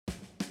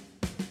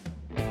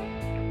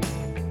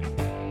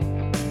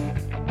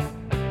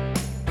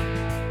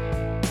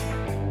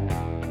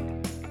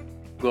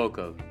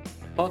Glocal,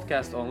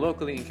 podcast on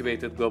locally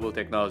incubated global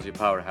technology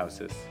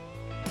powerhouses.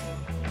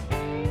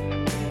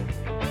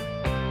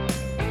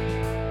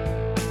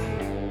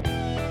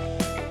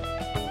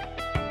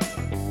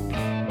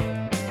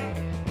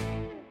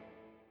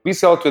 We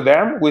sell to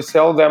them, we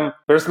sell them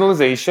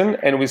personalization,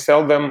 and we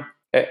sell them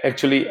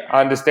actually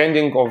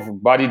understanding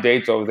of body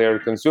data of their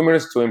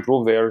consumers to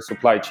improve their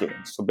supply chain.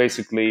 So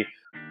basically,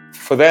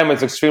 for them,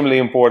 it's extremely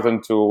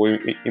important to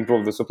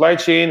improve the supply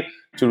chain,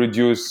 to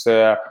reduce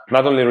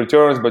not only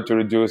returns, but to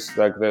reduce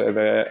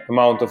the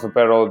amount of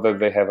apparel that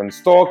they have in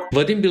stock.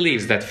 Vadim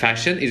believes that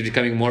fashion is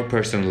becoming more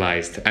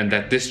personalized and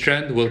that this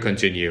trend will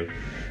continue.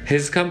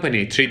 His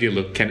company, 3D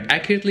Look, can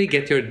accurately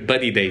get your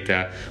body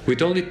data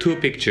with only 2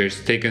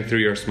 pictures taken through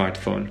your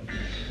smartphone.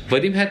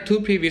 Vadim had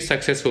 2 previous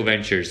successful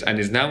ventures and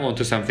is now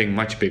onto something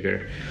much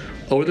bigger.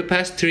 Over the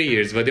past 3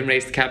 years, Vadim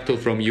raised capital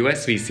from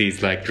US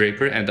VCs like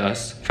Draper and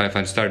Us,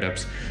 500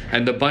 startups,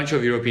 and a bunch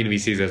of European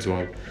VCs as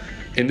well.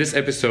 In this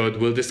episode,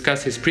 we'll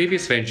discuss his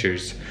previous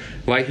ventures,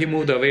 why he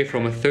moved away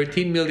from a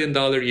 $13 million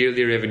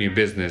yearly revenue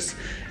business,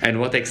 and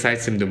what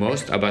excites him the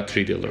most about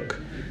 3D Look.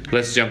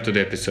 Let's jump to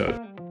the episode.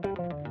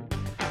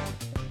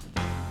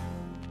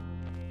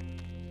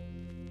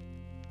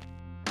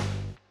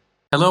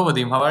 Hello,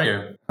 Vadim. How are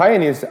you? Hi,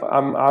 Anis.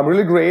 I'm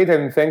really great,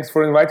 and thanks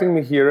for inviting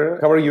me here.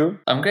 How are you?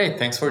 I'm great.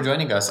 Thanks for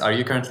joining us. Are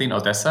you currently in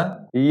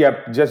Odessa?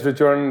 Yep, just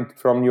returned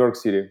from New York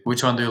City.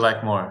 Which one do you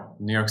like more,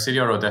 New York City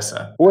or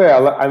Odessa?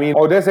 Well, I mean,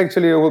 Odessa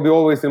actually will be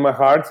always in my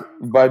heart,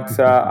 but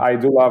I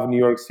do love New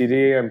York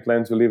City and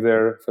plan to live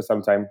there for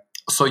some time.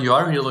 So you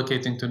are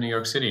relocating to New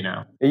York City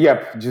now?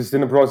 Yep, just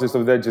in the process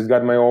of that, just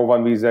got my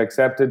O1 visa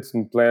accepted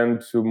and plan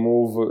to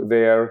move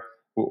there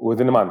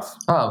within a month.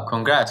 Oh,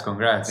 congrats.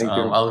 Thank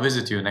you. I'll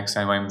visit you next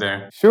time I'm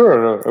there.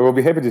 Sure, I will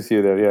be happy to see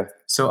you there, yeah.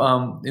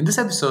 So in this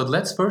episode,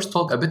 let's first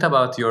talk a bit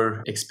about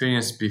your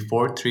experience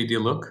before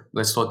 3D Look.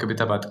 Let's talk a bit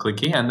about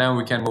Clicky, and then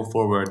we can move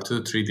forward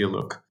to 3D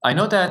Look. I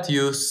know that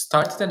you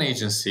started an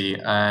agency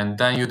and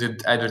then you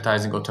did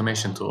advertising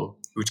automation tool,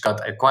 which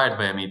got acquired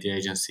by a media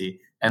agency.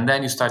 And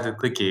then you started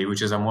Clicky,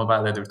 which is a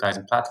mobile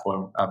advertising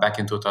platform back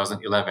in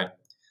 2011.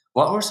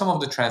 What were some of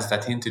the trends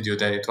that hinted you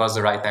that it was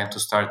the right time to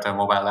start a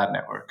mobile ad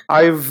network?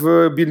 I've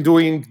been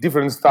doing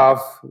different stuff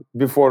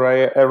before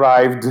I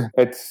arrived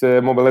at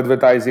mobile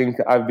advertising.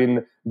 I've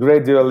been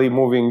gradually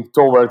moving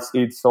towards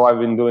it. So I've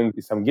been doing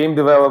some game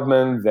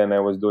development, then I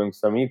was doing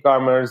some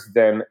e-commerce,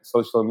 then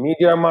social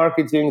media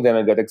marketing, then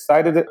I got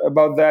excited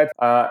about that.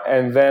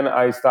 And then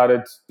I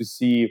started to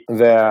see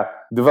the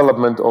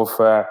development of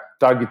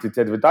targeted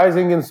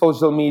advertising in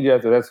social media.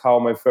 So that's how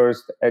my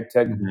first ad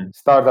tech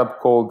startup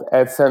called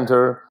Ad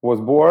Center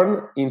was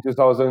born in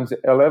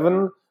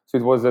 2011. So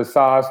it was a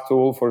SaaS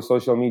tool for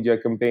social media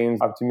campaigns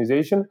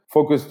optimization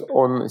focused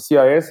on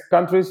CIS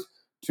countries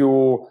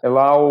to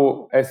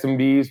allow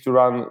SMBs to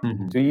run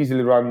to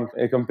easily run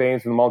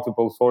campaigns on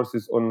multiple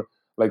sources on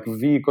like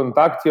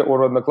VKontakte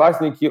or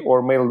Odnoklassniki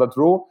or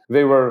Mail.ru.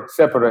 They were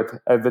separate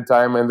at the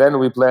time, and then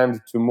we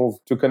planned to move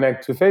to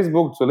connect to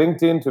Facebook, to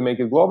LinkedIn, to make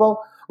it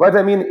global. But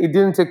I mean, it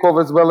didn't take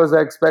off as well as I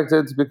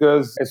expected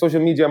because a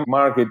social media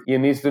market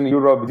in Eastern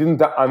Europe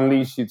didn't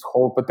unleash its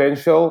whole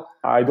potential.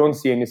 I don't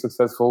see any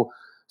successful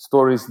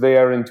stories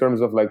there in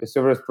terms of like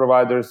service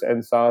providers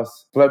and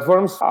SaaS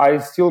platforms. I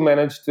still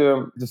managed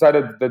to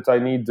decided that I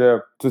need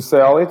to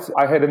sell it.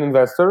 I had an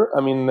investor.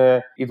 I mean,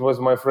 it was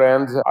my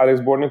friend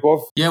Alex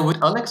Bornikov. Yeah,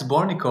 with Alex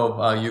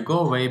Bornikov, you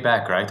go way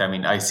back, right? I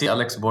mean, I see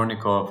Alex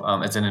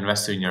Bornikov as an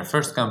investor in your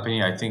first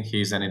company. I think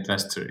he's an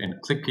investor in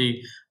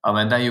Clicky.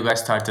 And then you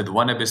guys started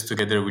Wannabis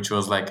together, which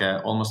was like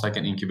almost like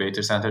an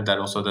incubator center that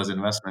also does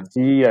investments.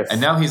 Yes. And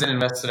now he's an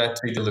investor at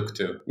 3D Look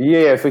too.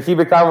 Yeah, so he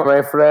became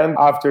my friend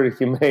after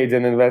he made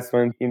an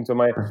investment into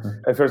my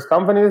first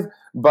companies.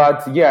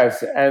 But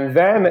yes, and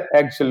then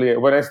actually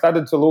when I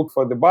started to look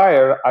for the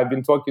buyer, I've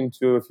been talking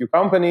to a few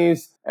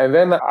companies, and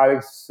then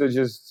Alex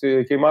just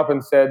came up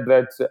and said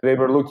that they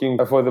were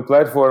looking for the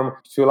platform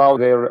to allow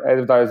their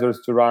advertisers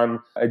to run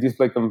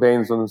display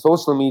campaigns on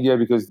social media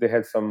because they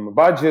had some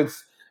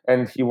budgets.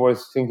 And he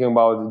was thinking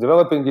about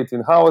developing it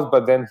in-house,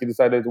 but then he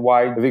decided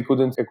why they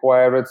couldn't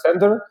acquire Ad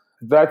Center.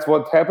 That's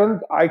what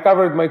happened. I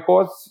covered my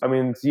costs. I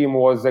mean, team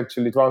was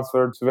actually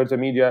transferred to Verta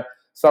Media.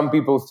 Some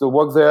people still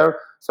work there.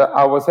 So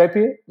I was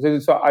happy.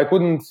 So I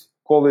couldn't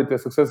call it a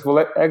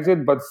successful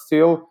exit, but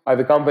still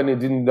the company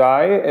didn't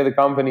die. And the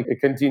company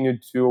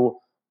continued to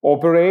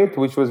operate,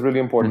 which was really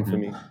important for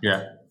me.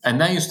 Yeah.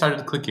 And then you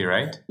started Clicky,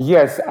 right?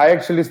 Yes, I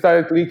actually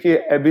started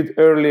Clicky a bit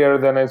earlier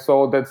than I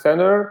sold Ad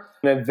Center.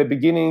 And at the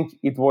beginning,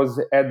 it was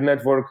ad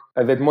network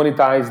that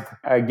monetized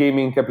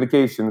gaming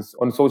applications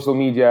on social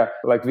media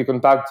like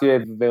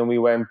VKontakte. Then we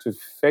went to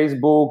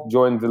Facebook,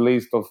 joined the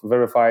list of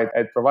verified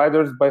ad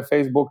providers by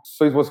Facebook.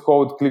 So it was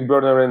called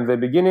ClickBurner in the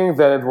beginning.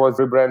 Then it was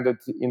rebranded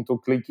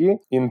into Clicky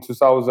in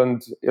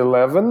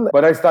 2011.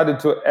 But I started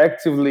to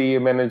actively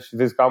manage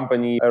this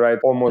company right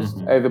almost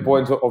at the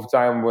point of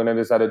time when I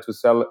decided to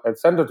sell Ad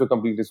Center. Center to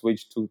completely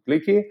switch to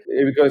Clicky,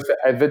 because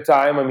at the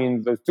time, I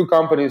mean, the two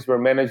companies were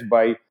managed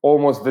by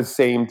almost the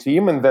same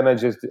team, and then I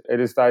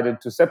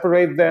decided to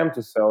separate them,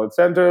 to sell at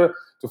Center,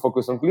 to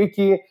focus on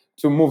Clicky,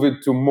 to move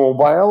it to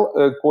mobile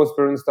cost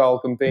per install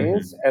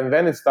campaigns, and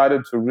then it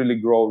started to really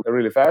grow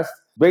really fast.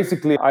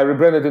 Basically, I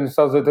rebranded in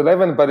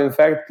 2011, but in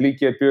fact,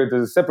 Clicky appeared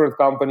as a separate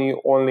company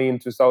only in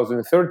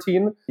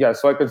 2013. Yeah,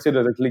 so I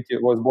consider that Clicky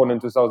was born in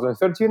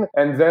 2013.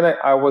 And then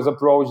I was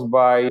approached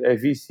by a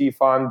VC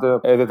fund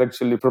that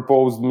actually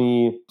proposed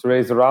me to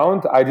raise a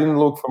round. I didn't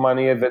look for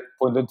money at that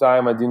point in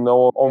time. I didn't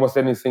know almost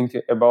anything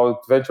about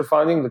venture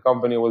funding. The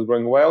company was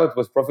growing well. It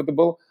was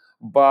profitable.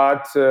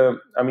 But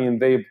I mean,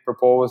 they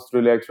proposed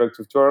really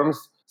attractive terms.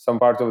 Some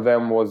part of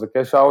them was a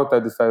cash out. I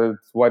decided,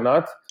 why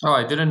not? Oh,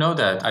 I didn't know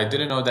that. I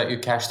didn't know that you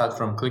cashed out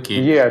from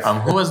Clicky. Yes.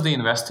 Who was the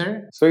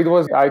investor? So it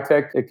was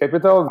iTech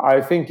Capital.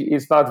 I think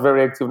it's not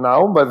very active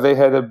now, but they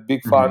had a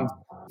big fund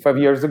 5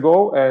 years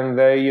ago, and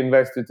they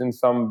invested in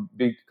some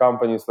big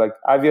companies like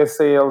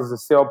Aviasales,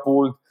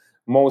 Seapult,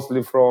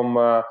 mostly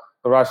from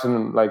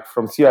Russian, like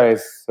from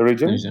CIS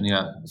region.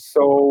 Yeah.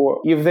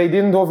 So if they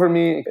didn't offer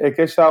me a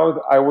cash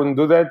out, I wouldn't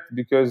do that,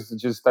 because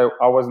just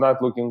I was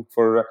not looking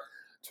for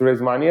to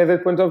raise money at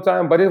that point of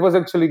time. But it was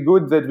actually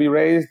good that we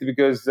raised,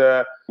 because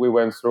we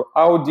went through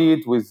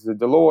audit with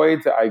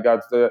Deloitte. I got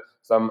a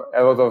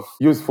lot of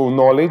useful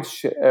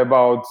knowledge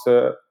about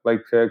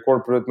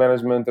corporate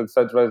management,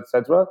 etc.,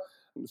 etc.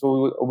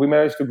 So we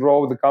managed to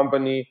grow the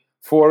company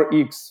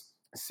 4x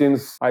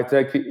since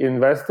iTech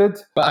invested.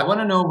 But I want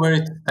to know where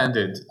it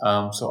ended.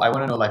 So I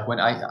want to know, like, when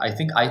I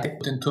think iTech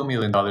put in $2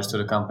 million to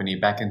the company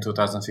back in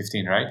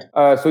 2015, right?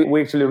 So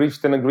we actually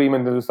reached an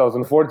agreement in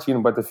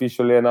 2014, but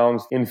officially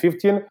announced in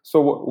 15.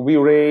 So we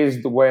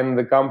raised when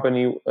the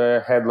company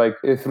had like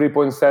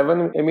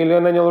 3.7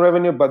 million annual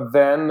revenue, but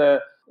then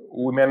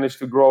we managed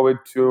to grow it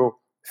to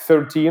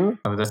 13.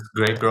 Oh, that's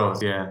great growth.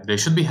 Yeah, they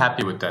should be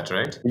happy with that,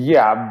 right?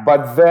 Yeah,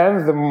 but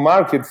then the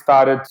market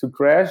started to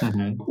crash.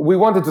 We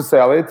wanted to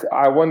sell it.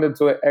 I wanted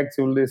to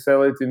actively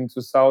sell it in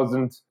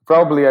 2000.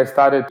 Probably I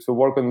started to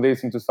work on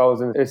this in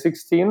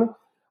 2016,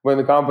 when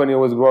the company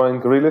was growing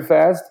really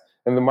fast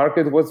and the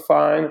market was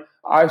fine.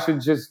 I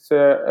should just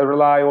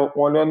rely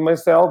only on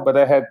myself, but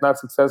I had not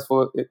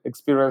successful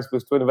experience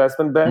with two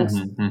investment banks,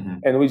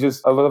 and we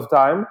just a lot of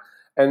time.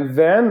 And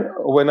then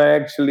when I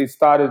actually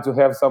started to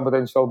have some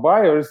potential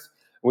buyers,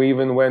 we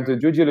even went to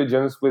due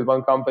diligence with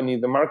one company.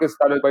 The market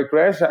started by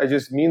crash. I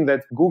just mean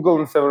that Google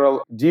and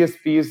several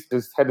DSPs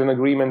just had an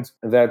agreement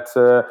that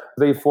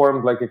they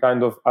formed like a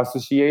kind of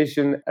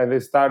association, and they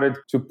started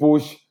to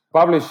push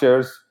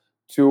publishers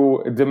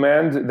to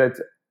demand that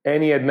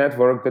any ad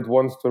network that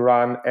wants to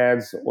run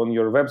ads on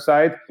your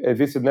website,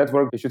 this ad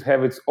network should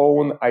have its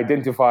own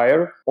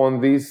identifier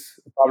on this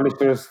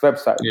publisher's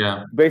website.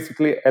 Yeah.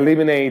 Basically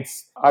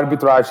eliminates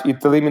arbitrage.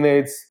 It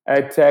eliminates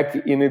ad tech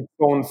in its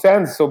own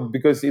sense. So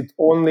because it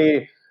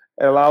only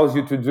allows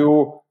you to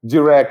do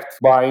direct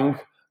buying,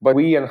 but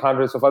we and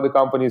hundreds of other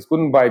companies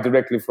couldn't buy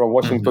directly from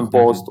Washington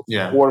Post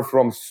or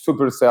from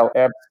Supercell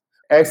apps.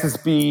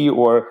 SSP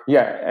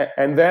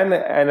and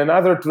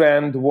another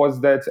trend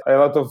was that a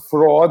lot of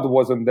fraud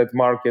was in that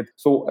market.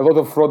 So a lot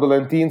of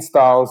fraudulent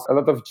installs, a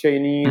lot of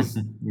Chinese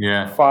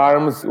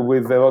farms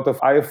with a lot of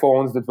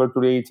iPhones that were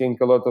creating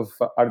a lot of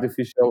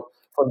artificial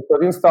fraud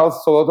installs.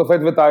 So a lot of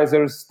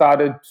advertisers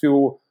started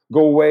to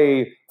go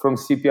away from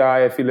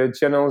CPI affiliate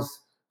channels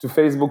to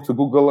Facebook, to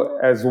Google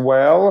as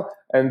well,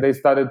 and they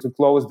started to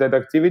close that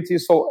activity.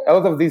 So a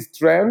lot of these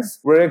trends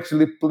were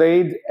actually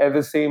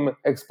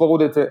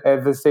exploded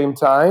at the same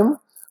time,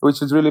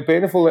 which is really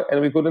painful,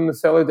 and we couldn't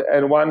sell it.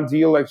 And one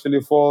deal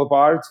actually fell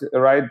apart,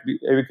 right?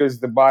 Because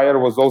the buyer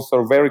was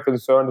also very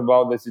concerned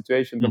about the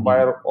situation. The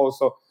buyer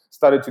also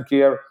started to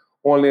care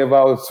only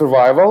about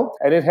survival.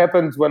 And it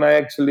happened when I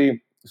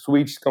actually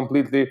switched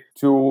completely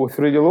to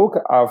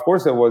 3D-Look. Of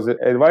course, I was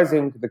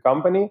advising the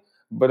company,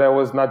 but I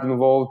was not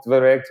involved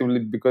very actively,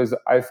 because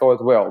I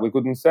thought, well, we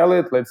couldn't sell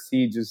it. Let's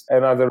see just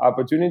another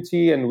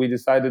opportunity. And we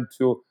decided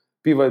to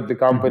pivot the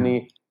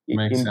company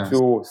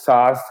into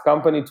SaaS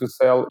company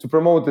to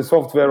promote the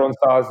software on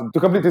SaaS, to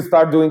completely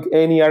start doing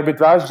any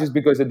arbitrage, just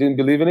because I didn't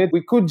believe in it.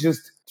 We could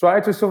just try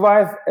to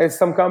survive, as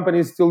some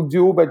companies still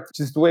do, but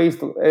just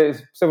waste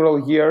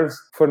several years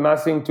for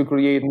nothing, to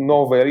create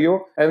no value.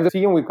 And the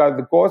team, we cut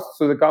the cost.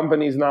 So the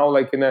company is now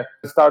like in a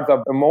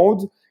startup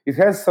mode. It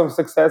has some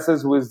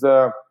successes with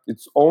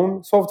its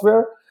own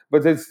software,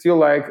 but it's still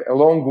like a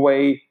long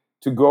way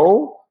to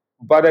go.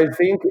 But I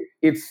think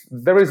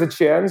there is a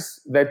chance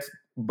that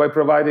by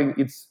providing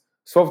its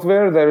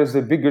software, there is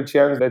a bigger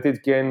chance that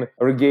it can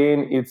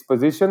regain its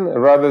position,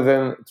 rather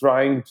than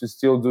trying to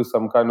still do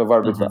some kind of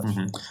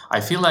arbitrage.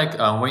 I feel like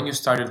when you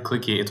started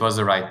Clicky, it was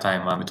the right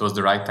time. It was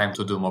the right time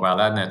to do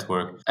mobile ad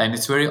network. And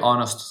it's very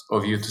honest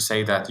of you to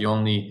say that you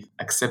only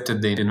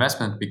accepted the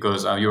investment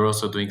because you're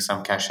also doing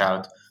some cash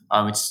out.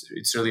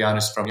 It's really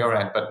honest from your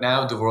end, but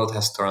now the world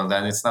has turned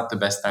and it's not the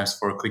best times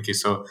for Clicky.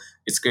 So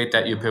it's great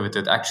that you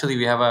pivoted. Actually,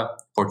 we have a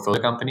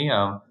portfolio company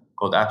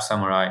called App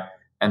Samurai,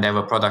 and they have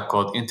a product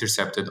called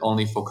Intercepted,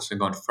 only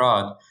focusing on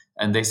fraud.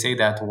 and they say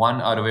that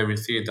one out of every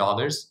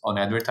 $3 on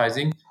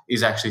advertising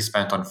is actually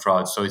spent on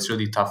fraud. So it's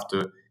really tough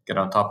to get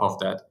on top of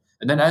that.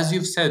 And then, as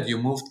you've said, you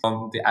moved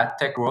from the ad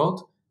tech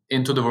world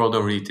into the world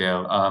of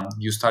retail.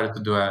 You started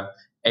to do a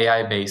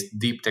AI-based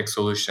deep tech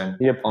solution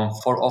Yep.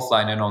 for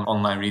offline and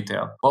online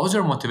retail. What was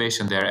your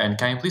motivation there? And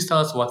can you please tell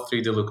us what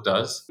 3D Look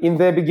does? In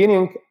the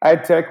beginning,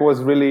 ad tech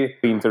was really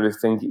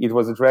interesting. It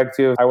was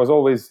attractive. I was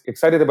always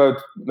excited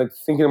about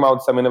thinking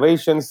about some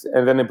innovations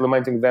and then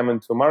implementing them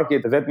into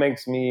market. That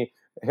makes me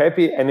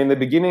happy. And in the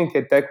beginning,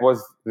 ad tech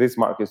was this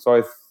market.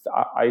 So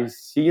I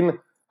seen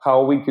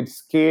how we could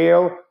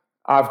scale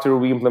after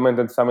we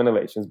implemented some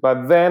innovations.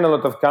 But then a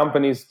lot of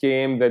companies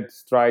came that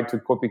tried to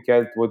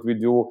copycat what we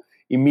do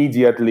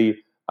immediately.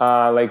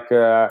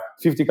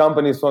 50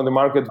 companies on the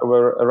market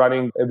were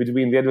running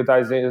between the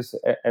advertisers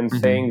and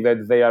saying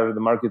that they are the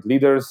market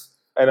leaders.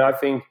 And I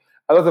think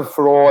a lot of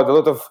fraud, a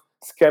lot of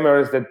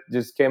scammers that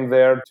just came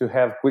there to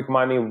have quick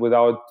money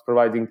without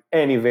providing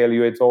any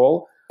value at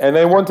all. And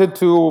I wanted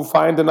to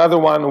find another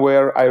one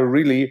where I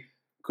really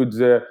could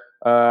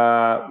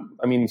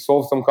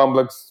solve some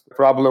complex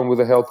problem with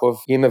the help of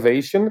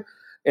innovation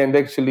and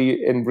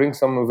bring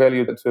some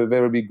value to a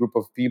very big group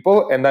of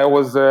people. And I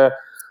was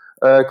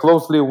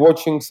closely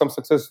watching some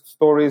success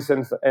stories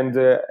and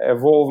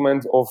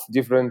evolvement of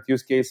different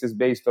use cases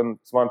based on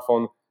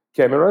smartphone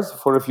cameras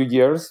for a few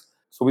years.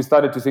 So we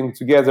started to think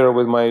together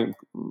with my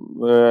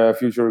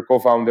future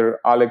co-founder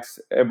Alex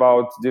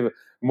about the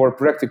more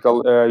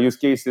practical use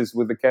cases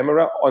with the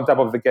camera on top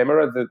of the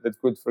camera that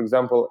could, for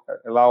example,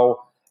 allow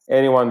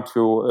anyone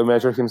to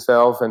measure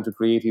himself and to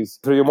create his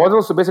 3D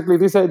model. So basically,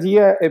 this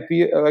idea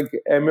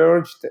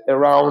emerged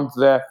around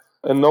the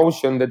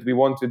notion that we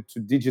wanted to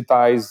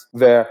digitize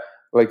the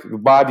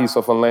bodies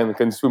of online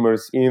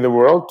consumers in the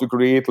world to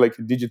create a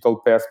digital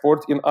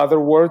passport, in other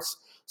words.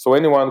 So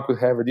anyone could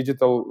have a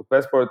digital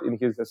passport in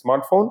his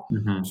smartphone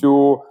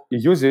to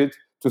use it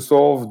to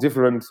solve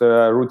different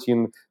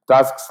routine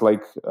tasks,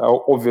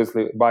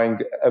 obviously buying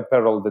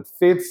apparel that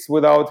fits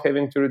without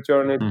having to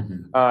return it,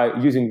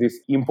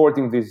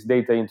 importing this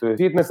data into a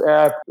fitness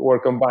app, or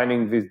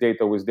combining this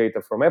data with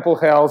data from Apple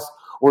Health,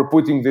 or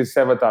putting this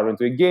avatar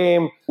into a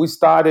game. We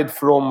started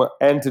from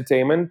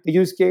entertainment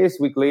use case.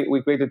 We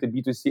created a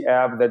B2C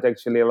app that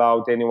actually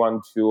allowed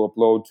anyone to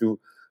upload two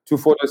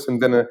photos and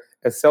then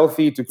a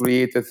selfie to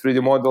create a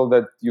 3D model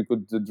that you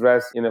could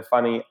dress in a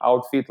funny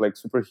outfit like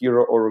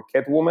superhero or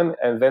Catwoman,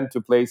 and then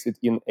to place it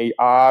in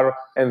AR,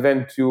 and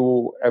then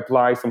to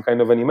apply some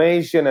kind of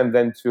animation, and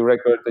then to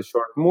record a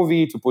short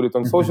movie, to put it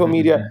on social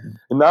media.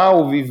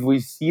 Now we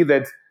see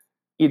that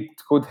it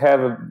could have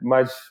a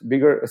much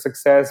bigger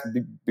success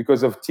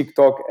because of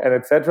TikTok and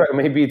etc.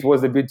 Maybe it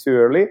was a bit too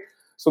early.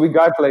 So we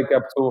got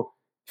up to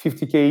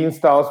 50K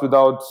installs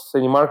without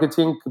any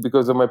marketing.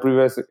 Because of my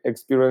previous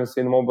experience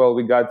in mobile,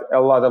 we got a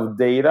lot of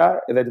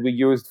data that we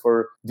used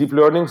for deep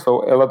learning.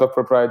 So a lot of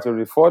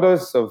proprietary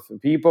photos of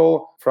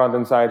people, front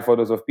and side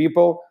photos of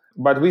people.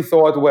 But we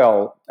thought,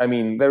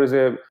 there is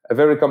a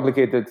very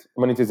complicated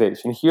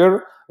monetization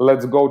here.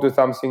 Let's go to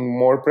something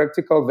more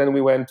practical. Then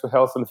we went to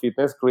health and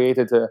fitness,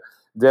 created a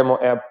demo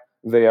app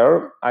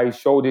there. I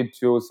showed it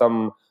to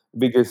some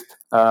biggest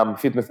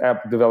fitness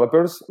app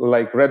developers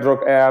like Red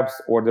Rock Apps,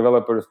 or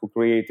developers who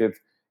created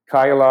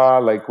Kyla,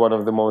 one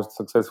of the most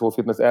successful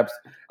fitness apps.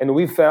 And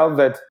we felt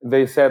that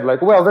they said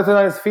that's a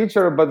nice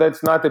feature, but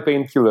that's not a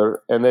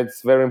painkiller. And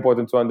it's very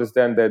important to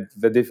understand that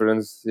the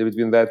difference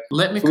between that.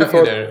 Let me cut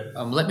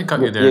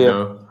you there.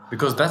 Though,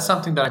 because that's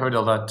something that I heard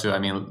a lot too.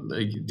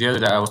 The other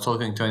day I was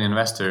talking to an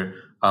investor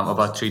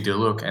about 3D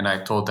Look, and I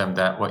told them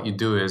that what you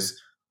do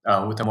is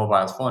with a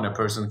mobile phone, a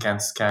person can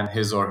scan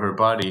his or her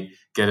body,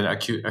 get an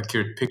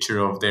accurate picture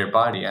of their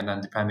body, and then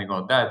depending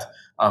on that,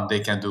 they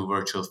can do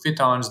virtual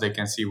fit-ons. They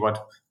can see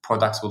what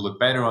products would look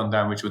better on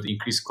them, which would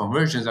increase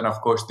conversions and, of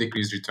course,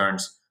 decrease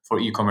returns for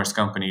e-commerce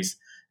companies.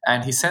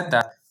 And he said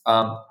that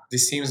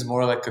this seems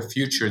more like a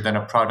future than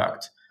a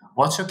product.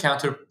 What's your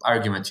counter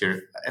argument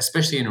here,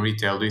 especially in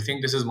retail? Do you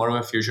think this is more of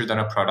a future than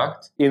a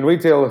product? In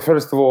retail,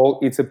 first of all,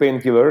 it's a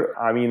painkiller.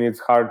 It's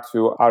hard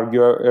to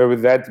argue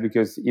with that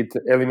because it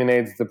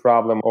eliminates the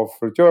problem of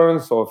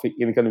returns, of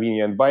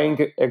inconvenient buying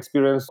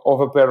experience of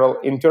apparel.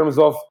 In terms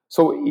of,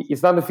 so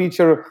it's not a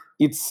feature.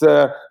 It's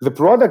the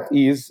product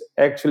is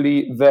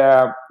actually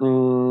the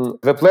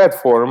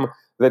platform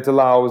that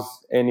allows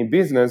any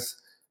business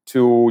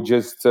to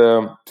just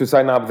to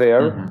sign up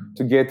there,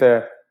 to get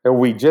a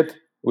widget,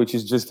 which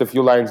is just a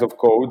few lines of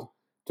code,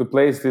 to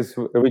place this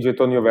widget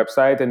on your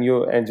website.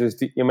 And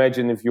just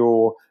imagine if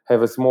you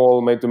have a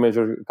small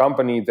made-to-measure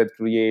company that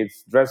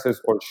creates dresses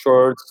or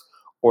shirts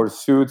or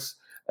suits,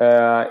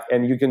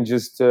 and you can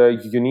just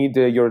you need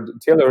your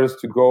tailors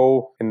to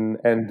go and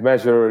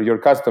measure your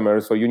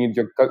customers. So you need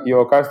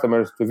your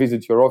customers to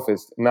visit your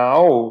office.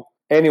 Now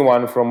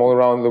anyone from all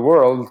around the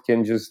world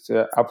can just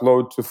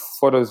upload 2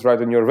 photos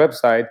right on your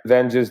website.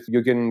 Then just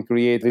you can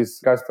create this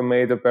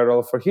custom-made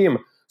apparel for him.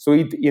 So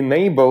it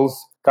enables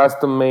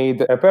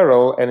custom-made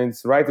apparel, and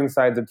it's right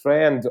inside the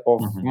trend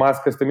of mass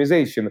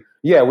customization.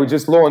 Yeah, we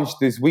just launched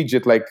this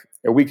widget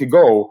a week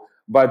ago,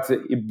 But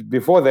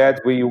before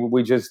that,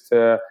 we just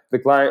the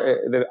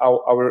client,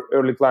 our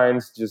early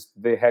clients just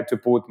they had to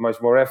put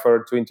much more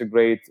effort to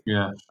integrate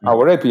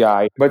our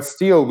API. But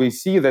still, we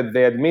see that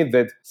they admit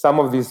that some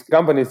of these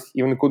companies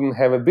even couldn't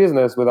have a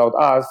business without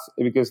us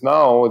because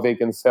now they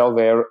can sell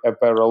their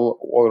apparel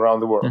all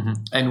around the world.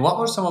 And what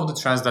were some of the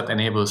trends that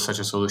enabled such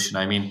a solution?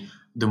 I mean,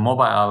 the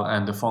mobile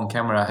and the phone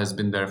camera has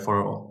been there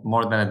for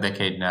more than a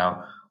decade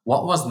now.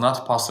 What was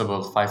not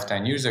possible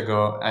 5-10 years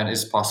ago and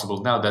is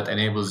possible now that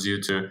enables you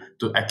to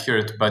do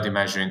accurate body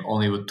measuring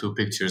only with 2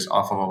 pictures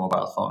off of a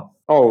mobile phone?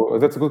 Oh,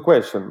 that's a good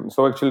question.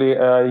 So actually,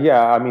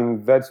 yeah, I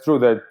mean, that's true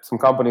that some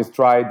companies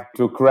tried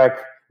to crack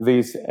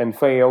this and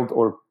failed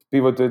or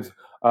pivoted.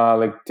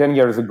 Like 10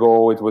 years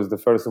ago, it was the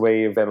first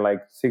wave, then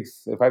like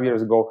 5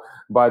 years ago.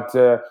 But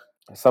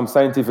some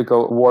scientific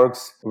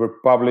works were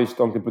published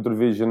on computer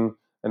vision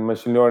and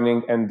machine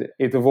learning, and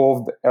it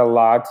evolved a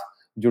lot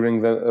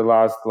during the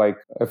last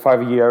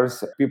 5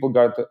 years. People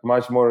got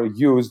much more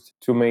used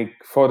to make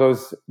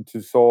photos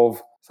to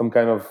solve some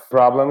kind of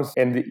problems,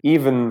 and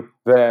even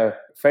the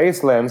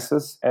face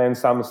lenses and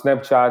some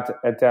Snapchat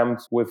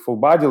attempts with full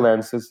body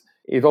lenses,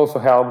 it also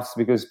helps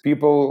because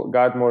people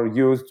got more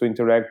used to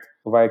interact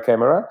via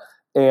camera,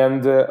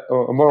 and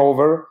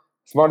moreover,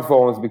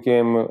 smartphones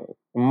became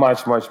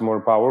much more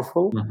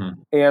powerful.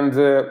 And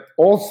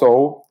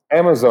also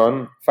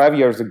Amazon 5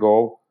 years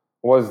ago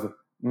was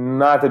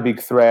not a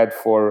big threat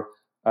for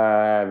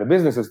the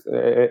businesses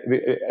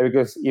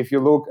because if you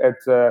look at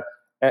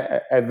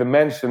the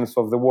mentions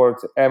of the word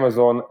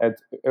Amazon at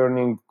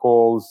earning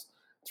calls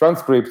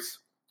transcripts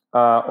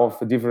of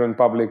different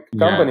public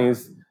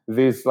companies,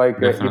 this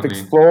it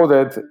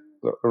exploded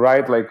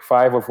right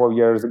 5 or 4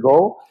 years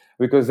ago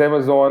because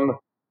Amazon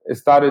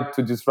started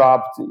to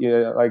disrupt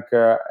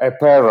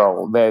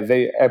apparel.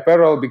 The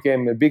apparel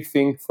became a big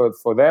thing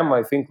for them.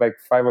 I think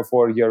 5 or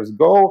 4 years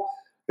ago,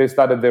 they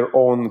started their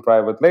own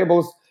private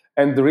labels,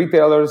 and the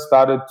retailers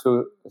started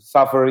to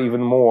suffer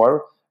even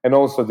more. And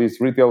also these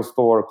retail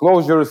store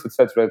closures,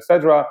 etc.,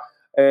 etc.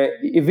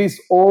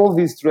 All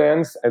these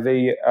trends,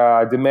 they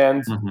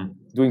demand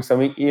doing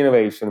some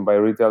innovation by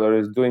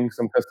retailers, doing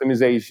some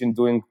customization,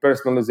 doing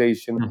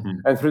personalization.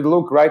 And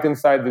 3D right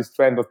inside this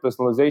trend of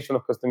personalization,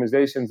 of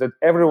customization, that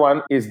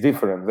everyone is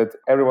different, that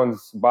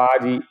everyone's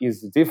body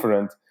is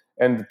different,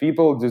 and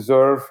people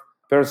deserve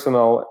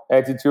personal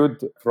attitude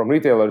from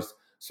retailers.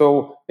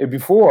 So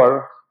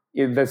before,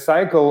 the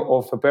cycle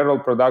of apparel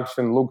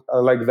production looked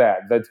like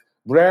that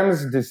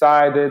brands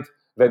decided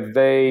that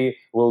they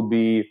will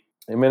be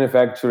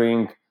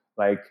manufacturing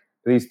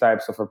these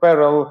types of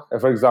apparel,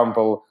 for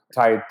example,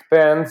 tight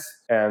pants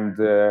and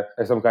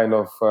some kind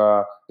of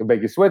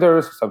baggy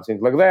sweaters, something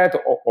like that,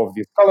 of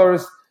these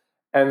colors.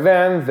 And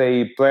then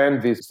they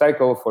planned this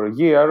cycle for a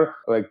year,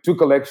 2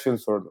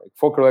 collections or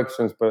 4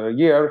 collections per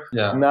year.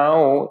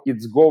 Now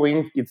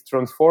it's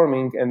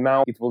transforming, and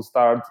now it will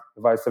start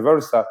vice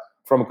versa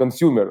from a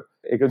consumer.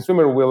 A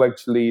consumer will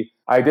actually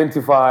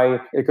identify,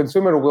 a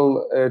consumer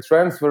will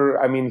transfer,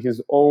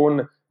 his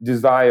own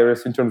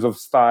desires in terms of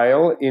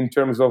style, in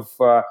terms of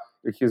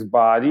his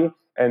body,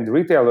 and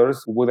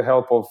retailers, with the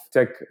help of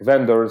tech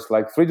vendors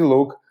like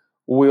 3D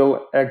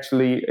will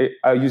actually,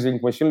 using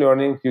machine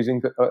learning,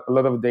 using a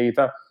lot of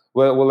data,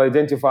 will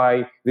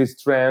identify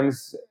these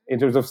trends in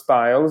terms of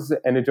styles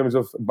and in terms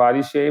of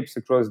body shapes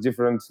across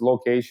different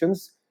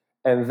locations.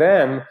 And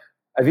then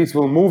this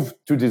will move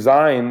to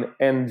design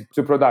and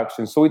to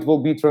production. So it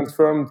will be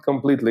transformed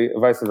completely,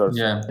 vice versa.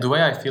 Yeah, the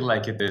way I feel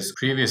like it is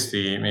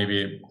previously,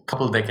 maybe a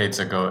couple decades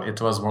ago,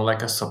 it was more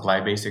like a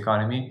supply-based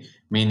economy,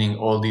 meaning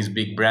all these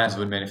big brands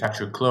would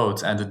manufacture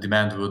clothes and the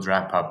demand would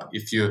ramp up.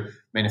 If you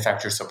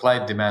manufacture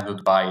supply, demand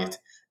would buy it.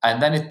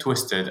 And then it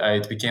twisted.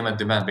 It became a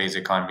demand-based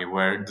economy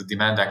where the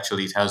demand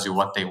actually tells you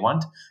what they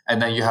want, and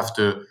then you have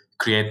to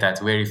create that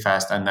very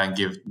fast and then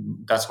give.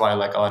 That's why a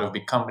lot of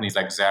big companies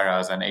like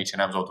Zara's and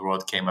H&M's of the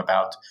world came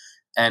about.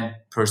 And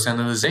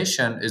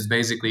personalization is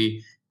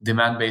basically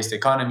demand-based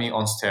economy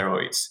on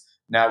steroids.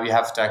 Now you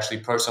have to actually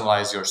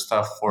personalize your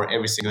stuff for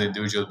every single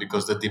individual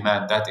because the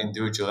demand, that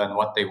individual and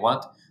what they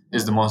want,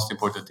 is the most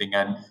important thing.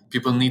 And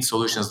people need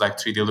solutions like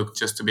 3D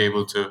just to be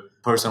able to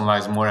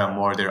personalize more and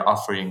more their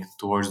offering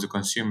towards the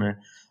consumer.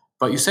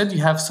 But you said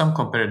you have some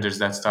competitors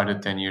that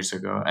started 10 years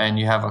ago, and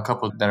you have a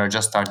couple that are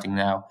just starting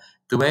now.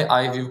 The way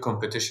I view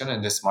competition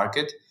in this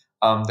market,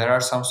 there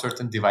are some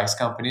certain device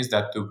companies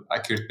that do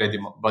accurate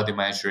body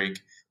measuring,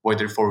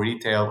 whether for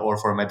retail or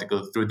for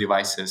medical through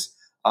devices.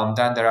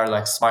 Then there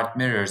are smart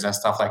mirrors and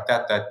stuff like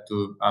that that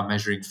do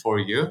measuring for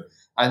you.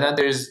 And then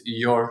there's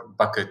your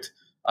bucket,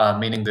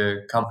 meaning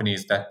the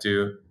companies that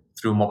do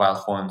through mobile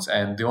phones.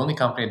 And the only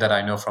company that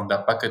I know from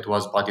that bucket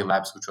was Body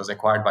Labs, which was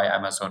acquired by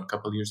Amazon a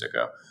couple years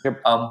ago.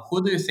 Yep.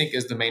 Who do you think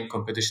is the main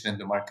competition in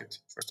the market,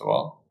 first of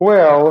all?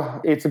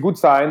 Well, it's a good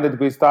sign that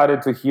we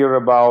started to hear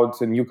about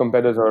a new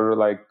competitor,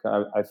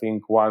 I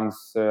think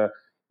once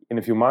in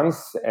a few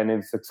months, and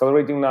it's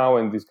accelerating now,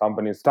 and this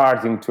company is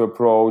starting to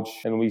approach,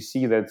 and we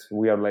see that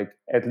we are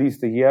at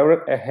least a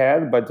year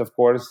ahead, but of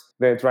course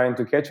they're trying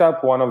to catch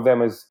up. One of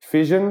them is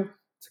Fission.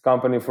 It's a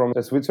company from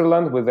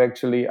Switzerland with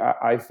actually,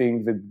 I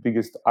think, the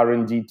biggest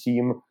R&D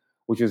team,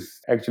 which is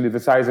actually the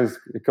size is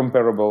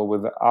comparable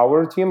with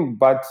our team.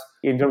 But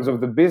in terms of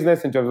the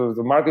business, in terms of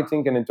the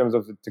marketing, and in terms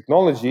of the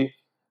technology,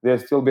 they're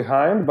still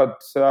behind. But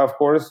of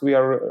course, we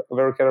are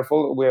very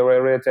careful. We are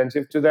very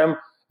attentive to them.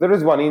 There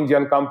is one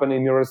Indian company,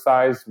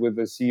 Neurosize, with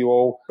the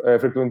CEO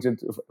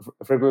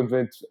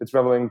frequently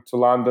traveling to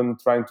London,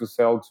 trying to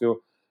sell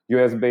to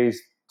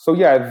US-based. So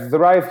yeah,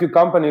 there are a few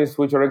companies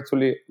which are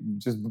actually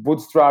just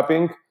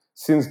bootstrapping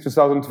since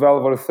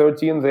 2012 or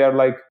 13. They are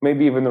like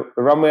maybe even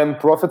ramen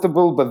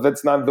profitable, but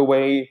that's not the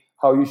way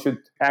how you should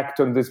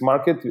act on this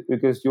market,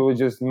 because you will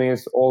just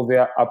miss all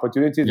the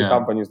opportunities. Yeah. The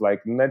companies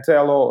like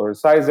Netello or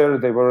Sizer,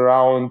 they were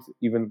around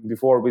even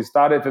before we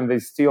started, and they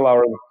still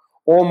are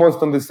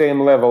almost on the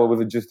same level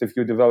with just a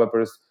few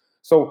developers.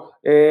 So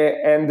we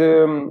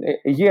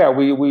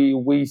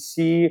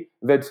see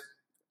that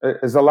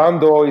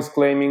Zalando is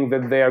claiming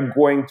that they are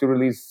going to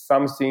release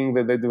something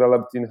that they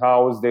developed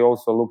in-house. They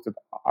also looked at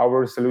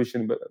our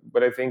solution,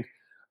 but I think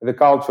the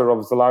culture of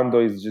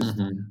Zalando is just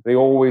they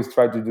always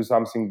try to do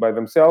something by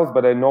themselves.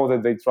 But I know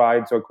that they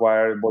tried to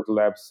acquire Bottle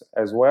Labs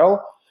as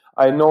well.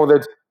 I know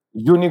that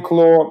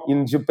Uniqlo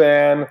in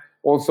Japan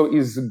also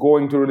is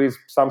going to release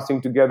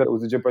something together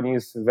with a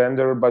Japanese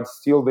vendor, but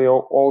still they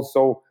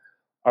also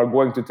are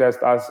going to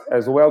test us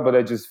as well. But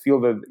I just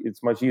feel that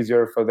it's much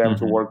easier for them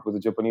to work with a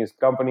Japanese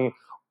company,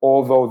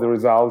 although the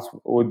results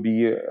would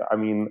be,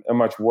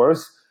 much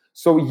worse.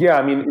 So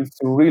yeah, it's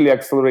really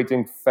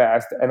accelerating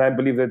fast. And I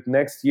believe that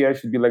next year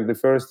should be like the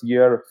first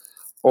year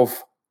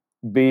of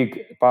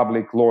big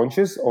public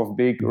launches, of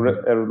big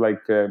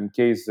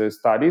case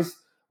studies,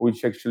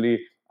 which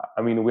actually,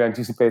 we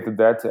anticipated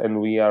that, and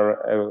we are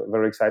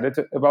very excited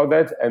about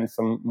that, and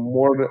some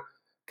more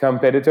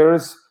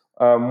competitors,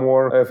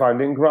 more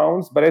funding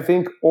rounds. But I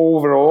think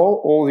overall,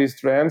 all these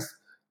trends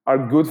are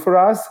good for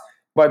us.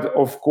 But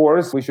of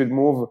course, we should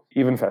move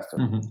even faster.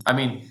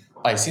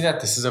 I see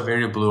that this is a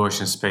very blue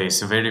ocean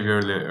space, a very,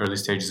 very early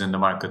stages in the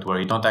market where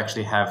you don't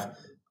actually have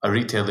a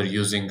retailer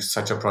using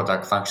such a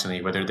product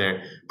functionally, whether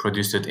they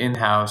produced it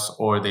in-house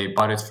or they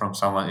bought it from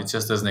someone. It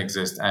just doesn't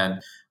exist.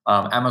 And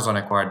Amazon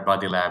acquired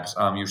Body Labs.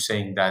 You're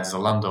saying that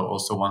Zalando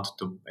also wanted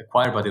to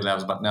acquire Body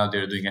Labs, but now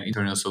they're doing an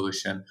internal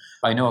solution.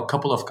 I know a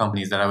couple of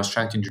companies that I was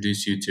trying to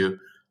introduce you to,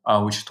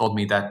 which told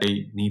me that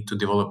they need to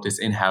develop this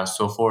in-house.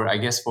 So for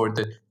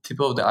the tip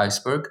of the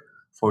iceberg,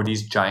 for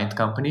these giant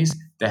companies,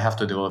 they have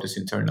to develop this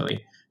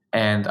internally.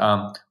 And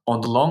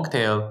on the long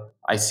tail,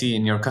 I see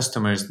in your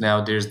customers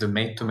now there's the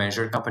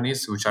made-to-measure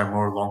companies, which are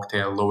more long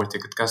tail, lower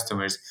ticket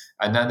customers.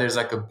 And then there's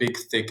like a big,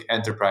 thick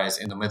enterprise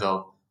in the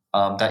middle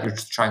that you're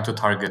trying to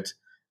target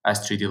as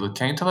 3D Look.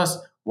 Can you tell us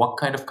what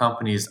kind of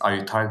companies are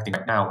you targeting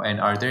right now?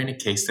 And are there any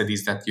case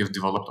studies that you've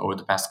developed over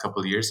the past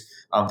couple of years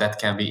that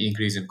can be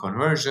increase in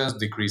conversions,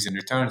 decrease in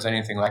returns,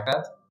 anything like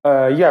that?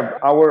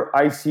 Our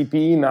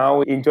ICP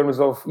now in terms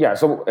of,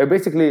 so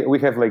basically we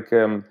have like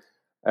two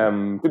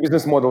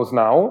business models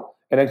now,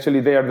 and actually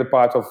they are the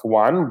part of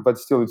one, but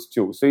still it's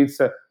two. So it's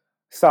a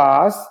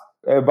SaaS,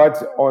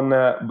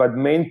 but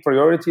main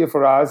priority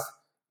for us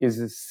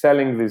is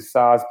selling this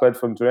SaaS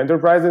platform to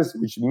enterprises,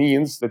 which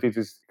means that it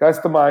is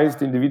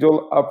customized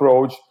individual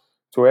approach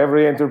to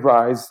every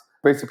enterprise.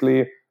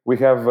 Basically, we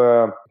have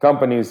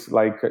companies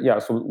like,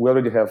 so we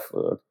already have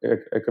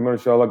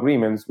commercial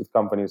agreements with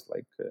companies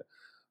like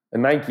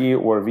Nike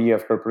or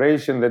VF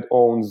Corporation that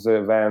owns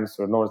Vans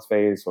or North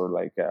Face or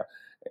like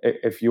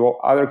a few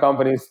other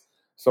companies.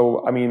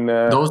 So,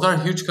 those are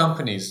huge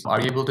companies.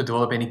 Are you able to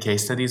develop any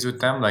case studies with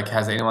them? Like,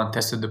 has anyone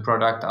tested the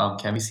product?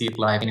 Can we see it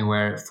live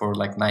anywhere for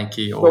like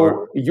Nike or?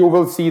 So you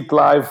will see it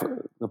live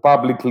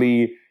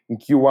publicly in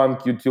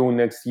Q1, Q2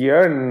 next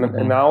year. And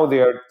now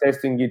they are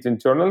testing it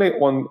internally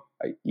on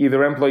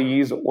either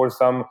employees or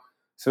some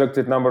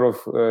selected number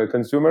of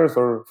consumers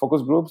or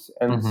focus groups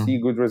and see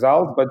good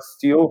results. But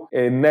still,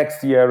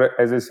 next year,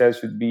 as I said,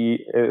 should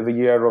be the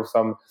year of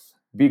some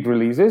big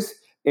releases.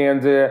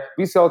 And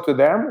we sell to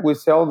them. We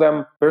sell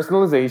them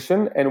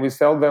personalization, and we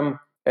sell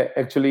them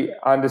actually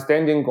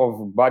understanding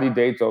of body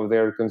data of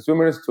their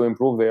consumers to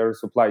improve their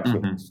supply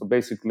chain. So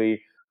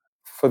basically,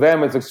 for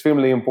them, it's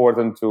extremely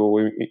important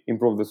to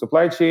improve the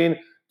supply chain,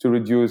 to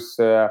reduce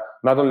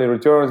not only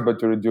returns, but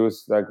to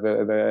reduce like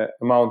the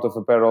amount of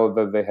apparel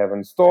that they have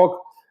in stock,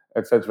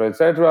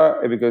 etc.,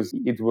 because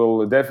it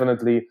will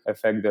definitely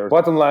affect their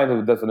bottom line, it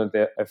will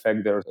definitely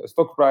affect their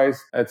stock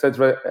price,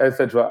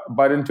 etc.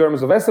 But in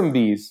terms of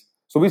SMBs,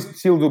 so we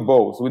still do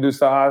both. We do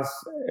SaaS,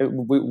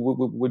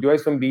 we do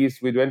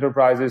SMBs, we do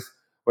enterprises,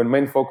 when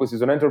main focus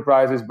is on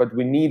enterprises, but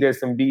we need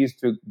SMBs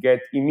to get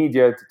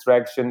immediate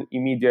traction,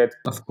 immediate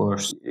of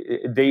course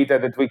data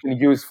that we can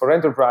use for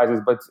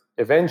enterprises. But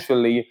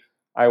eventually,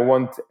 I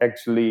want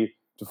actually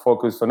to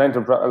focus on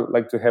enterprise,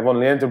 like to have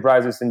only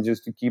enterprises and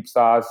just to keep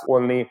SaaS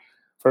only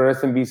for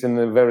SMBs in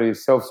a very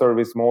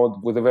self-service mode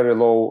with a very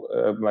low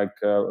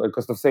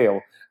cost of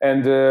sale.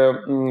 And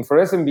for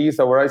SMBs,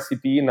 our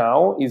ICP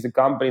now is a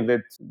company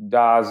that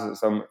does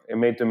some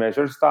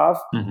made-to-measure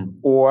stuff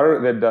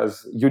or that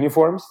does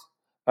uniforms.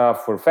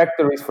 for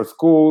factories, for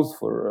schools,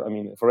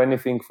 for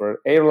anything, for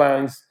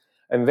airlines,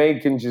 and they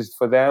can just,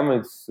 for them,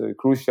 it's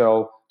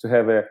crucial to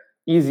have a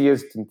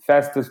easiest and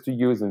fastest to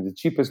use and the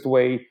cheapest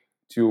way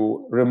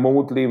to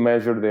remotely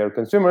measure their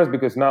consumers,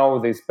 because now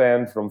they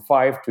spend from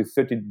 $5 to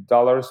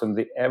 $30 on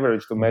the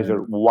average to measure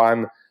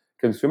one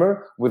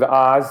consumer. With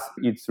us,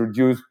 it's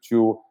reduced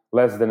to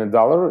less than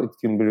 $1. It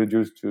can be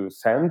reduced to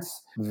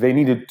cents. They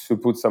needed to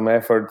put some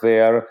effort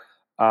there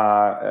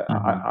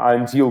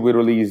until we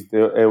released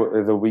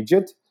the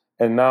widget.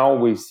 And now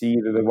we see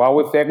the wow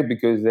effect,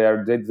 because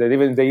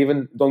they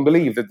even don't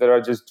believe that there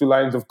are just 2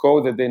 lines of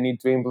code that they need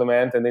to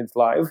implement and it's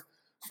live.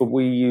 So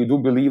we do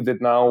believe that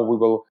now we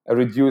will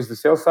reduce the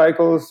sales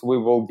cycles. We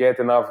will get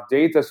enough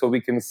data so we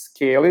can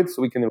scale it,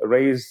 so we can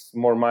raise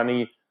more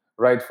money,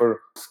 right, for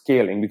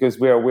scaling, because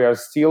we are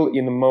still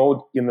in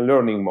the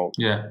learning mode.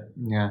 Yeah.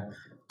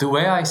 The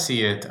way I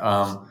see it,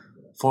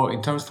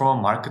 from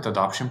a market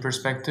adoption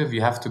perspective,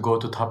 you have to go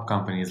to top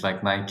companies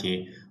like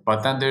Nike.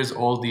 But then there's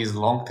all these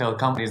long tail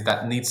companies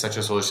that need such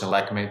a solution,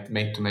 like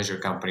made to measure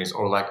companies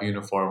or like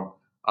uniform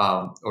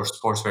or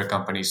sportswear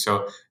companies.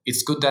 So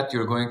it's good that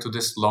you're going to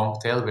this long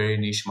tail, very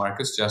niche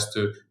markets just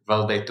to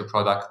validate the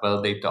product,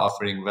 validate the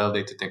offering,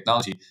 validate the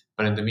technology.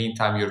 But in the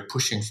meantime, you're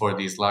pushing for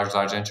these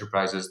large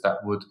enterprises that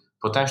would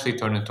potentially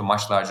turn into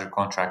much larger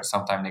contracts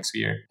sometime next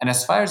year. And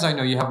as far as I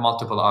know, you have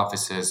multiple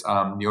offices.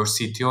 Your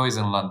CTO is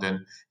in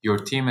London, your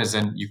team is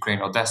in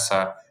Ukraine,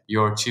 Odessa,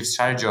 your chief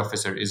strategy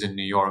officer is in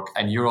New York,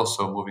 and you're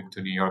also moving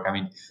to New York. I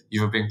mean,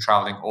 you've been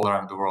traveling all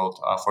around the world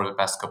for the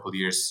past couple of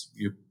years.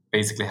 You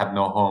basically had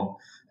no home,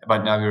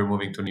 but now you're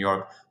moving to New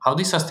York. How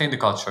do you sustain the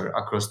culture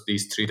across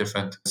these 3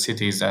 different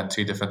cities and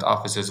 3 different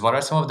offices? What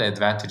are some of the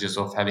advantages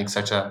of having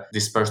such a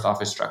dispersed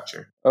office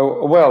structure?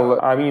 Oh, well,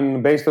 I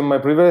mean, based on my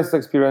previous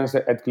experience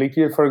at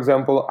ClickHear, for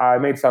example, I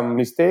made some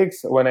mistakes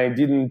when I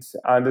didn't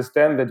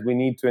understand that we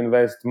need to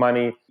invest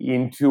money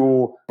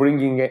into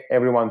bringing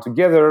everyone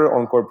together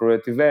on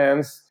corporate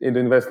events, and to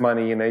invest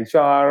money in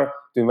HR,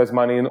 to invest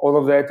money in all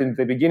of that. In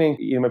the beginning,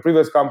 in my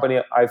previous company,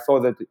 I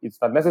thought that it's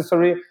not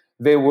necessary.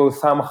 They will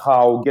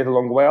somehow get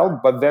along well.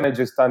 But then I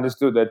just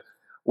understood that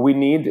we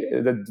need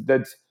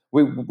that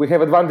we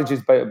have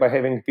advantages by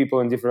having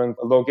people in different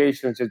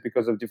locations, just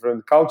because of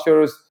different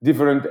cultures,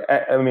 different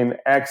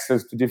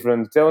access to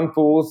different talent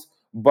pools.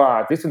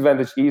 But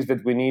disadvantage is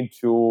that we need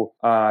to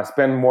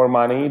spend more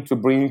money to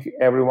bring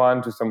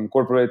everyone to some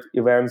corporate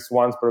events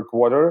once per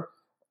quarter,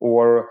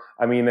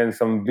 and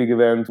some big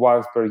event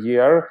once per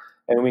year.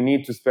 And we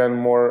need to spend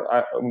more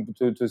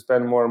to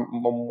spend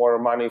more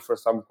money for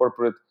some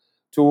corporate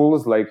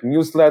tools like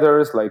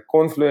newsletters, like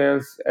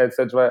Confluence,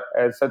 etc.,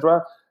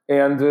 etc.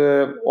 And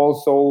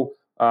also,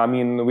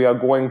 we are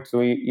going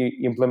to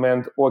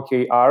implement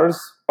OKRs.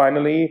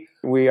 Finally,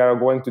 we are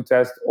going to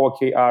test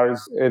OKRs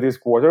this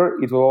quarter.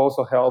 It will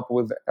also help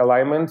with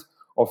alignment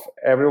of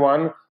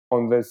everyone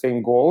on the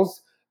same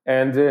goals.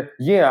 And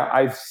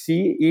I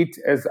see it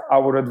as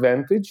our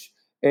advantage.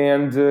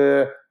 And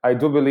I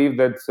do believe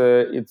that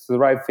it's the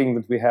right thing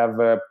that we have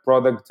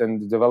product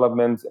and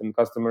development and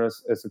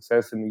customers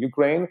success in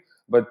Ukraine.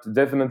 But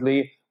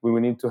definitely, we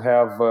will need to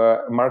have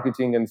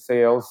marketing and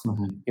sales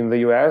in the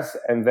US,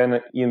 and then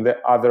in the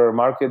other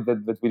market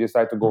that we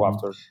decide to go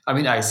after. I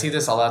mean, I see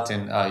this a lot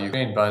in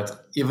Ukraine,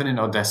 but even in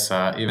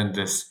Odessa, even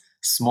this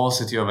small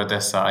city of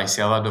Odessa, I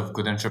see a lot of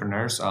good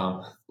entrepreneurs,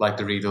 like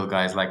the Riedel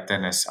guys, like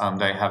Dennis.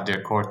 They have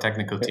their core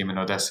technical team in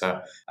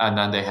Odessa, and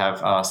then they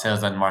have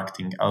sales and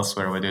marketing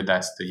elsewhere, whether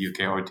that's the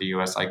UK or the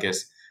US. I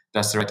guess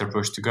that's the right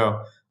approach to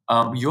go.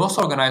 You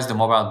also organized the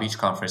Mobile Beach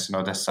Conference in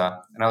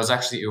Odessa, and I was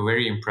actually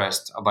very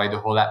impressed by the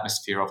whole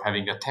atmosphere of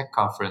having a tech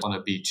conference on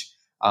a beach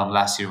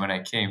last year when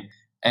I came.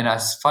 And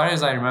as far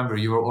as I remember,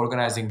 you were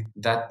organizing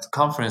that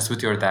conference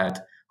with your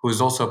dad, who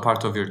is also a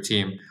part of your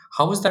team.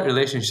 How is that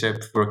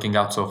relationship working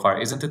out so far?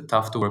 Isn't it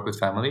tough to work with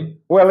family?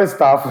 Well, it's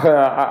tough.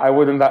 I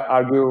wouldn't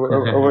argue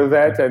over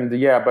that. And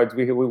but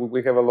we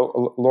have a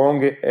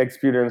long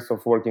experience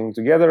of working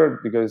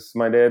together, because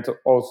my dad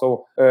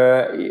also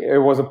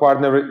was a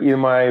partner in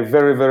my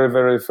very, very,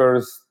 very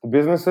first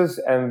businesses.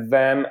 And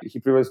then he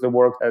previously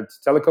worked at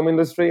telecom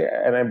industry,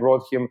 and I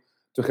brought him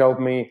to help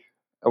me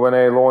when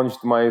I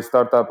launched my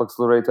startup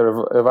accelerator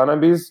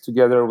Vanabiz,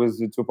 together with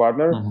the two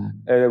partners,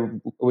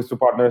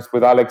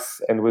 with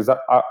Alex and with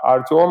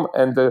Artyom.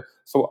 And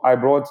so I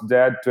brought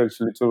Dad to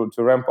actually to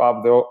ramp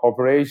up the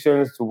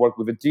operations, to work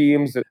with the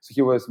teams. So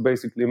he was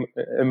basically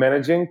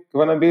managing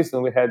Vanabiz,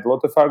 and we had a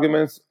lot of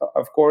arguments,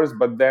 of course.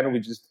 But then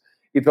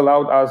it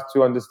allowed us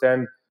to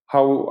understand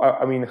how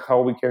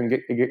we can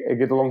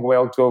get along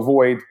well, to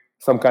avoid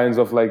some kinds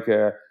of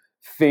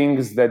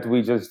things that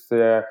we just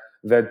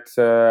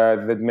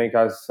that make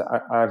us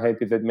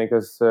unhappy, that make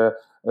us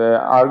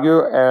argue.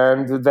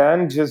 And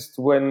then just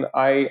when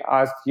I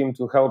asked him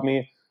to help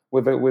me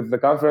with the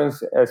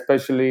conference,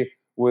 especially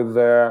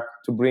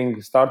to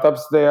bring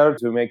startups there,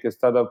 to make a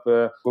startup,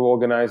 to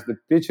organize the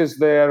pitches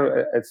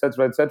there,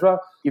 etc., etc.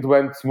 It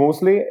went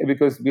smoothly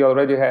because we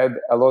already had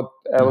a lot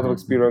of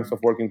experience of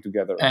working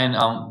together. And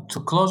to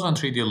close on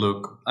 3D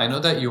Look, I know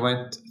that you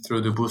went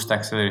through the Boost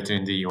Accelerator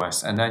in the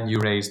US, and then you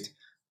raised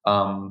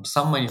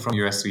some money from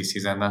US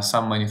VCs and then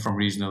some money from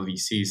regional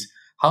VCs.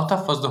 How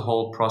tough was the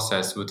whole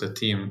process with a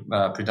team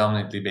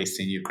predominantly based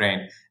in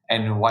Ukraine?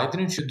 And why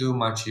didn't you do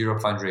much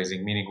Europe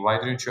fundraising? Meaning, why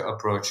didn't you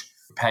approach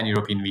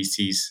pan-European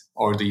VCs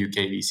or the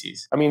UK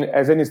VCs? I mean,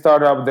 as any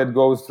startup that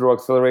goes through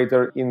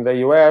Accelerator in the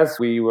US,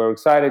 we were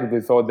excited.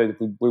 We thought that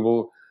we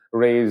will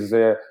raise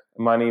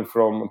money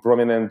from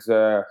prominent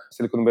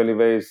Silicon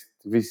Valley-based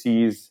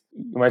VCs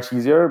much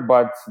easier.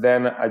 But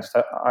then I just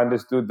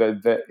understood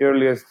that the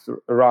earliest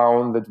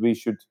round that we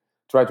should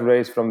try to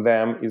raise from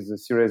them is the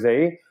Series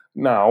A.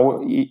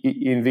 Now,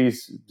 in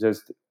this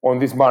just on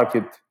this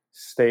market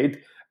state.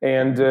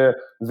 And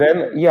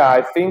then,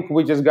 I think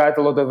we just got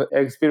a lot of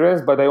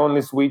experience, but I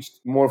only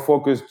switched more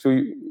focus to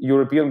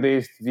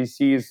European-based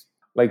VCs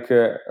like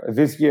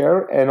this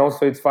year. And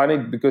also it's funny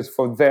because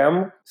for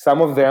them,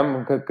 some of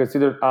them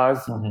considered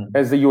us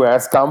as a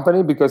US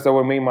company because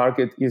our main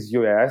market is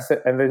US,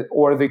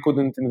 or they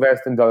couldn't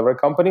invest in Delaware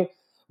company.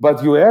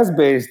 But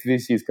US-based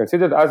VCs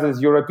considered us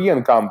as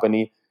European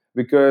company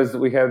because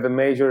we have the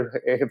major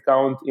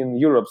headcount in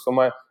Europe.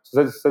 So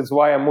that's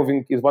why I'm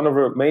moving, is one of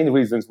the main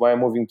reasons why I'm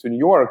moving to New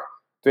York,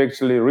 to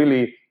actually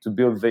really to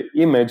build the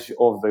image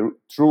of the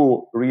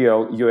true,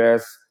 real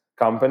US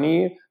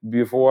company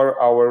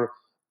before our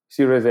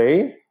Series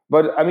A.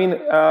 But I mean,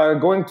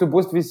 going to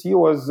Boost VC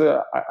was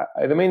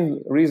the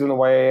main reason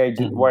why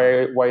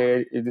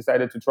I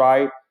decided to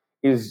try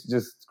is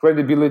just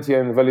credibility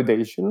and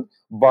validation.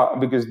 But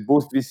because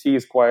Boost VC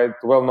is quite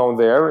well known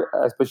there,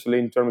 especially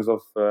in terms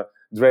of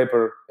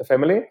Draper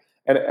family.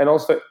 And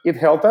also it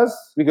helped us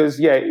because,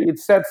 it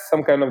sets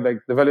some kind of like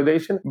the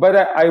validation. But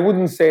I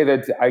wouldn't say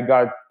that I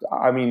got,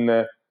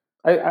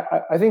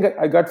 I think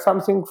I got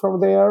something from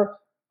there.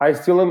 I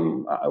still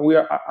am,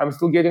 I'm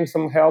still getting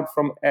some help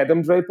from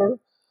Adam Draper.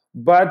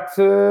 But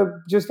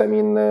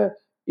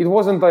it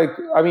wasn't like,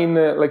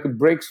 like a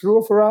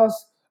breakthrough for us.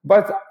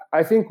 But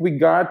I think we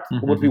got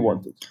what we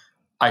wanted.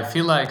 I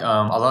feel like a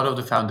lot of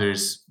the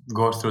founders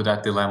go through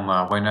that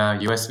dilemma. When a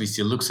US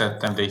VC looks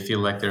at them, they feel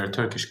like they're a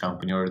Turkish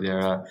company or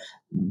they're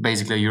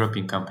basically a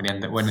European company.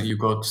 And when you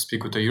go to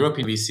speak with a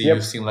European VC,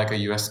 you seem like a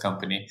US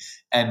company.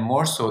 And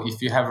more so,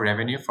 if you have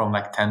revenue from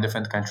like 10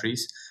 different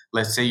countries,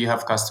 let's say you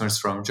have customers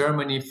from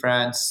Germany,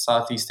 France,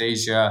 Southeast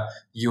Asia,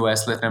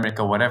 US, Latin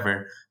America,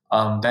 whatever,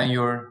 then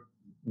you're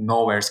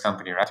nowhere's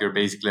company, right? You're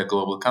basically a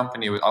global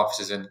company with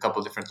offices in a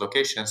couple different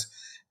locations.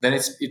 Then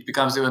it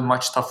becomes even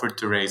much tougher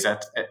to raise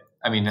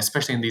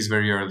especially in these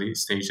very early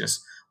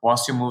stages.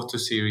 Once you move to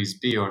Series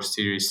B or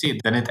Series C,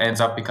 then it ends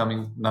up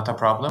becoming not a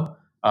problem.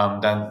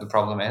 Then the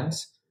problem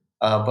ends.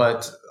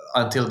 But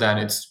until then,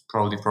 it's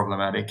probably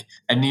problematic.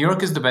 And New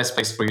York is the best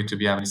place for you to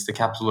be. It's the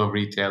capital of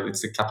retail.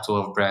 It's the capital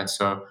of brands.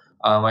 So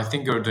I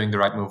think you're doing the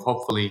right move.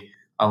 Hopefully,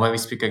 when we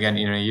speak again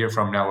in a year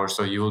from now or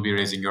so, you will be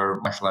raising your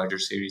much larger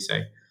Series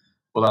A.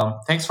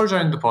 Well, thanks for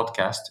joining the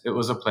podcast. It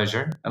was a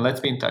pleasure, and let's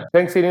be in touch.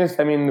 Thanks, Ines.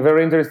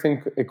 Very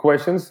interesting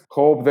questions.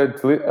 Hope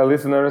that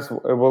listeners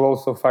will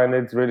also find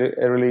it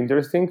really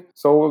interesting.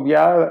 So,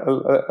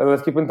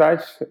 let's keep in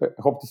touch.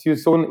 Hope to see you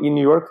soon in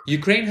New York.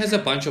 Ukraine has a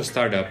bunch of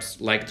startups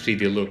like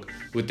 3D Look,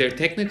 with their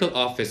technical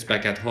office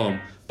back at home,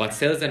 but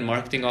sales and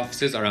marketing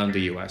offices around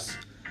the US.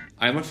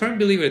 I'm a firm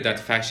believer that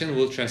fashion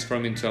will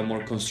transform into a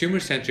more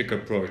consumer-centric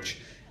approach,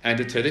 and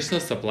the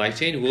traditional supply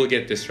chain will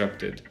get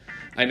disrupted.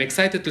 I'm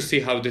excited to see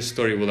how this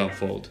story will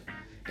unfold.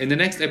 In the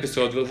next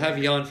episode, we'll have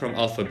Jan from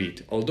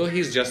Alphabet. Although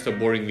he's just a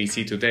boring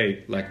VC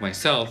today, like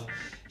myself,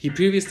 he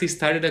previously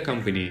started a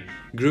company,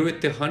 grew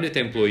it to 100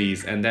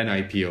 employees, and then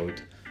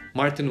IPO'd.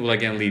 Martin will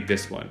again lead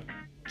this one.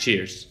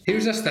 Cheers.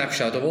 Here's a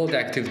snapshot of all the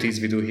activities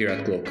we do here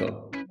at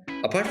Glocal.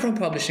 Apart from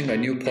publishing a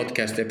new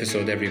podcast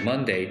episode every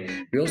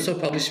Monday, we also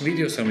publish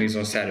video summaries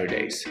on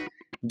Saturdays.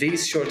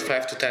 These short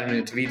 5 to 10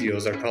 minute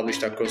videos are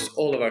published across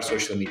all of our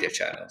social media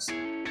channels.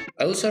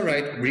 I also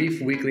write brief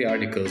weekly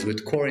articles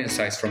with core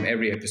insights from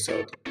every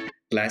episode.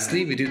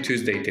 Lastly, we do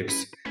Tuesday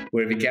Tips,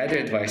 where we gather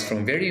advice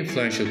from very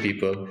influential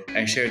people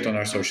and share it on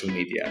our social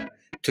media.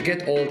 To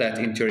get all that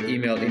into your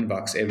email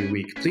inbox every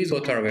week, please go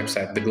to our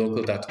website,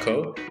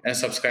 theglocal.co, and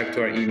subscribe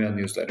to our email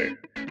newsletter.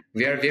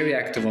 We are very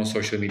active on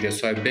social media,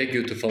 so I beg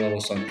you to follow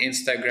us on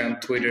Instagram,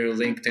 Twitter,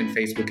 LinkedIn,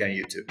 Facebook, and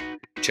YouTube.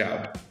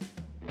 Ciao.